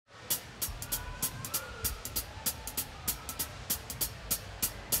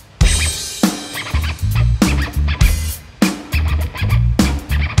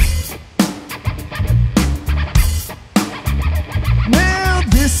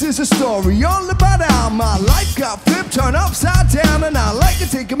This is a story all about how my life got flipped, turned upside down, and I'd like to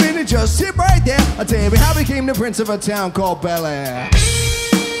take a minute, just sit right there. I'll tell you how I became the prince of a town called Bel Air.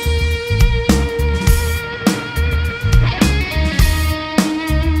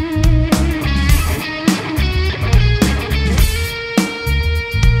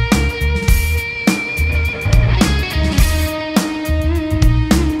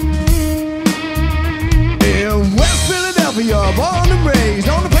 Born and raised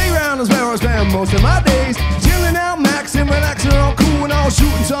on the playground is where I spend most of my days. Chilling out, maxing, relaxing, all cool and all,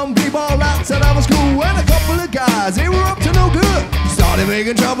 shooting some people outside of a school. And a couple of guys, they were up to no good, started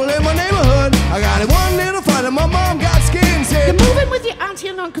making trouble in my neighborhood. I got in one little fight and my mom got scared and said, "You're moving with your auntie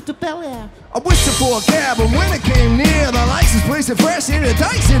and uncle to Bel Air." I whistled for a cab, and when it came near, the license plate said fresh, hit the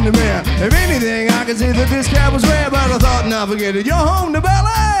dice in the mirror. If anything, I could see that this cab was rare, but I thought, nah, forget it, you're home to Bel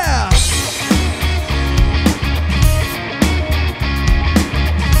Air.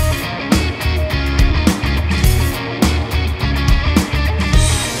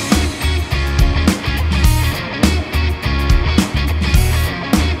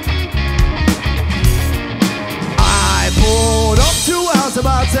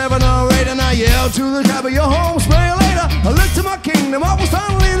 About 7 or 8 and I yelled to the cabby, "You're home, spray later." I looked to my kingdom, I was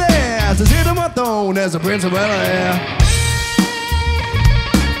finally there to sit on my throne as a prince of Bel Air.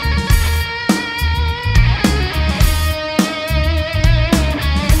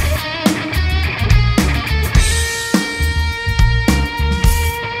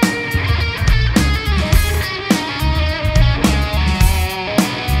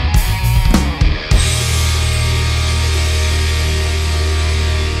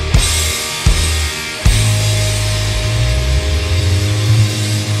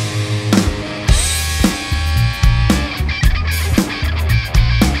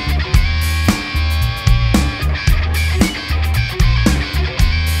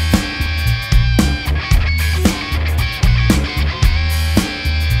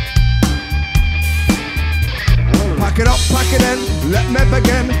 Pack it in, let me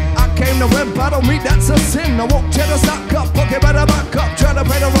begin. I came to win, but I don't mean that's a sin. I won't check the stock up, okay, better back up. Try to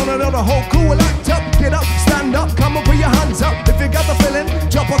play the role of the whole crew, act up. Get up, stand up, come up with your hands up. If you got the feeling,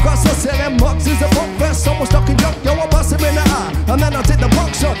 jump across the ceiling. Mugs is a punk fest, someone stuck in jump. Yo, I bust him in the eye, and then I take the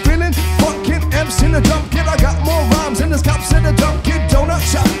box up. Feeling fucking M's in the drum kit. I got more rhymes in this cops in the drum kid. Donut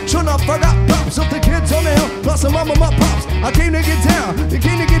shop, sure enough, I got pops of the kids on the hill. Plus some mama, my pops. I came to get down, you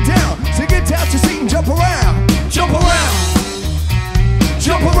came to get down. So get down to seat and jump around. Jump around.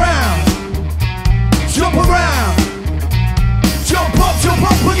 Jump around, jump around, jump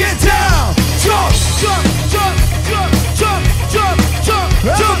up and get down. Jump, jump, jump, jump, jump, jump, jump,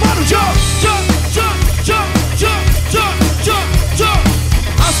 everybody jump, jump, jump, jump, jump, jump, jump, jump.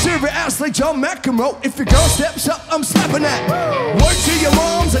 I serve your ass like John McEnroe. If your girl steps up, I'm slapping that. Word to your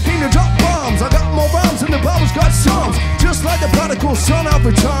moms, I came to drop bombs. I got more rhymes than the Bible's got songs. Just like the prodigal son, I'll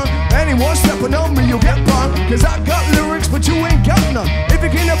return. Anyone stepping on me, you'll get burned. Cause I got lyrics, but you ain't got none. If you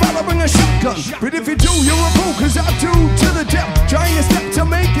can't about, I'll bring a shotgun. But if you do, you're a fool, cause I do to the death. Trying to step to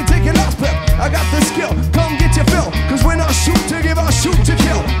make you take your last step. I got the skill, come get your fill. Cause when I shoot to give, I shoot to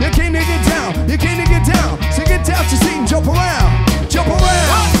kill. You can't get down, you can't get down. So get down to seat and jump around. Jump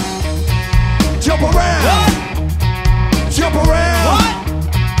around. Jump around. Jump around.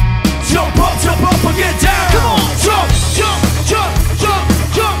 Jump up and get down. Come on, jump, jump, jump, jump,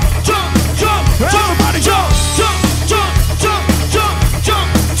 jump, jump, jump. Everybody jump, jump, jump, jump, jump, jump,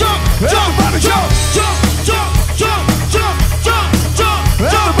 jump. Everybody jump, jump, jump, jump, jump, jump, jump.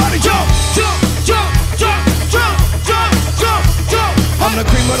 Everybody jump, jump, jump, jump, jump, jump, jump, jump. I'm the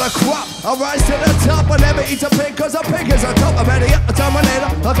cream of the crop. I rise to the top. I never eat a pig cause a pig is a top. I better get a Terminator.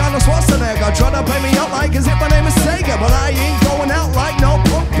 I got a Schwarzenegger. Try to play me out like as if my name is Sega. But I ain't going out like no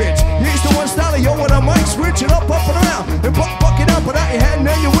punk bitch. He's the one style, yo, with a mic, switch it up and around. And buck it up, but out your head, and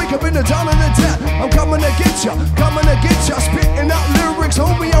then you wake up in the dawn of the death. I'm coming to get ya, spitting out lyrics,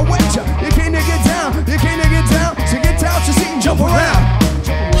 homie, I wet ya. You can't get down, you can't get down. So get out your seat and jump around.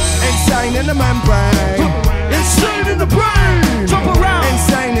 Insane in the membrane, insane in the brain. Jump around,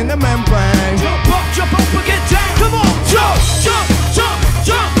 insane in the membrane. Jump up and get